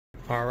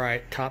All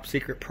right, top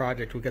secret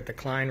project. We got the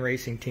Cline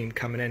racing team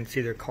coming in to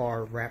see their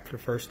car wrapped for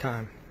the first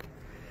time.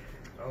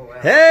 Oh,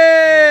 wow.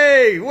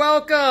 Hey,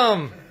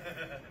 welcome.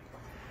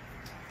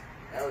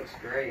 That looks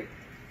great.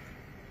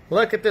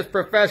 Look at this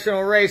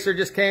professional racer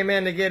just came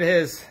in to get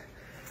his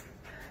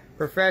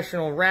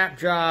professional wrap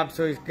job,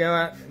 so he's going to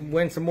out and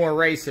win some more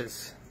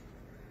races.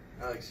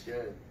 That looks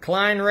good.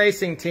 Cline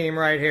racing team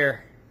right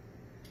here.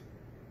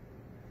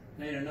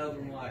 Need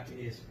another one like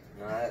this.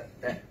 No,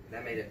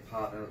 that made it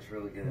pop. That looks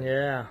really good.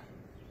 Yeah.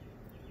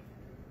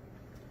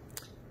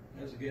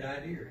 That was a good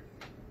idea. You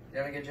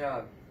done a good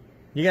job.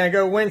 You gonna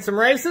go win some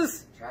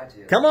races? Try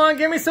to. Come on,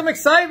 give me some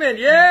excitement.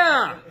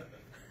 Yeah.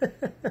 There's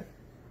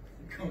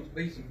going to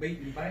be some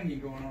beating and banging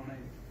going on there.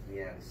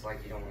 Yeah, it's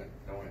like you don't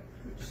want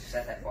to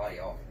set that body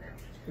off now.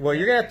 Well,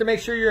 you're gonna have to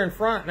make sure you're in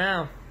front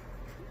now.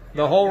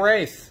 The whole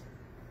race.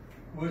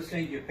 We'll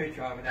send you a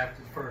picture of it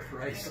after the first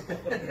race.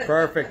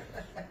 Perfect.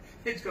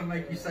 It's going to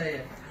make you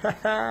sad.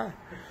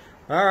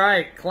 All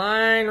right,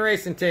 Cline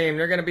racing team.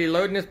 They're gonna be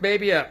loading this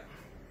baby up.